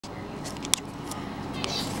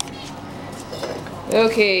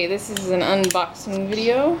Okay, this is an unboxing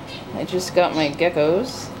video. I just got my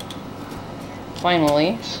geckos.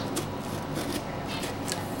 Finally.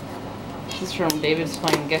 This is from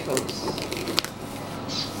Davidsfinegeckos.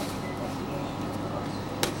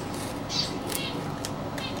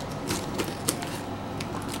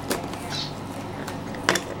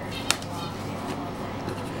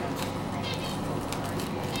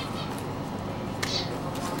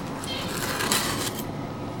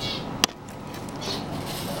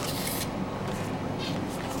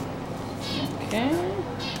 Okay.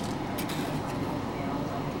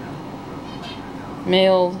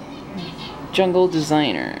 Male jungle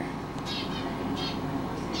designer.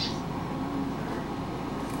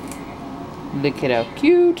 Look at how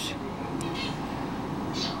cute.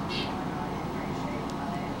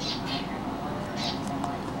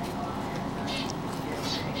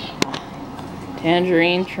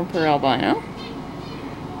 Tangerine, Tremper, albino.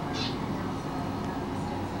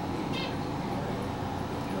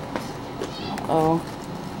 Oh.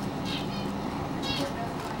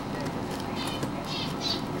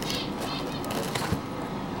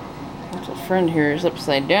 There's a friend here is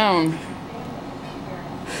upside down.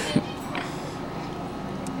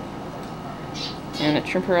 And a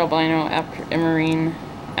Tremper albino emerine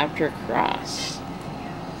aptor cross.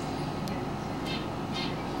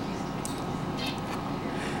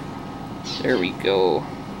 There we go.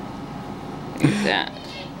 Look at that.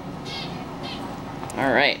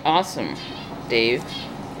 Alright, awesome, Dave.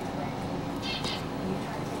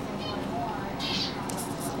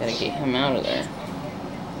 Gotta get him out of there.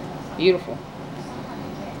 Beautiful.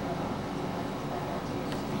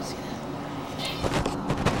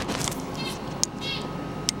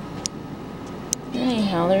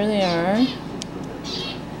 Anyhow, there they are.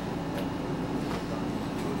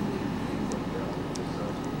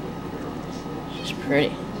 She's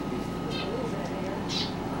pretty.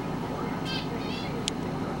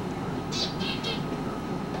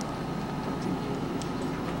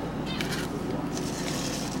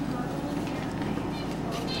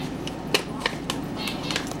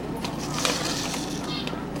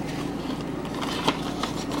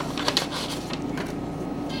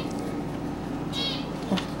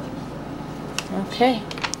 Okay,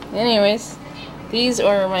 anyways, these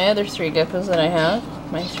are my other 3 geckos that I have,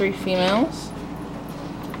 my 3 females.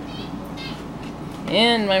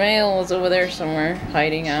 And my male is over there somewhere,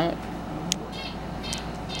 hiding out.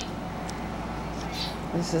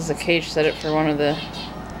 This is a cage setup for one of the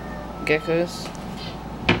geckos.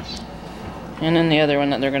 And then the other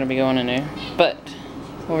one that they're going to be going into. But,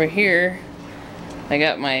 over here, I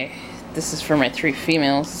got this is for my 3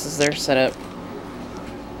 females, this is their setup.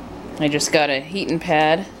 I just got a heating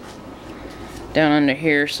pad down under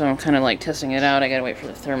here, so I'm kind of like testing it out. I gotta wait for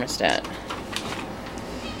the thermostat.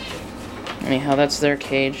 Anyhow, that's their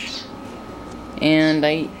cage. And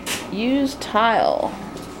I use tile.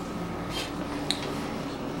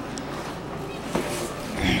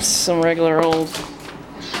 Some regular old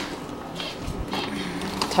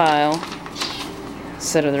tile.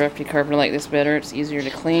 Instead of the roughy carpet, I like this better. It's easier to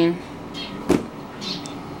clean.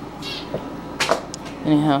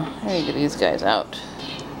 Anyhow, I gotta get these guys out.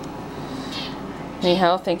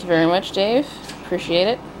 Anyhow, thank you very much, Dave. Appreciate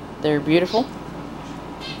it. They're beautiful.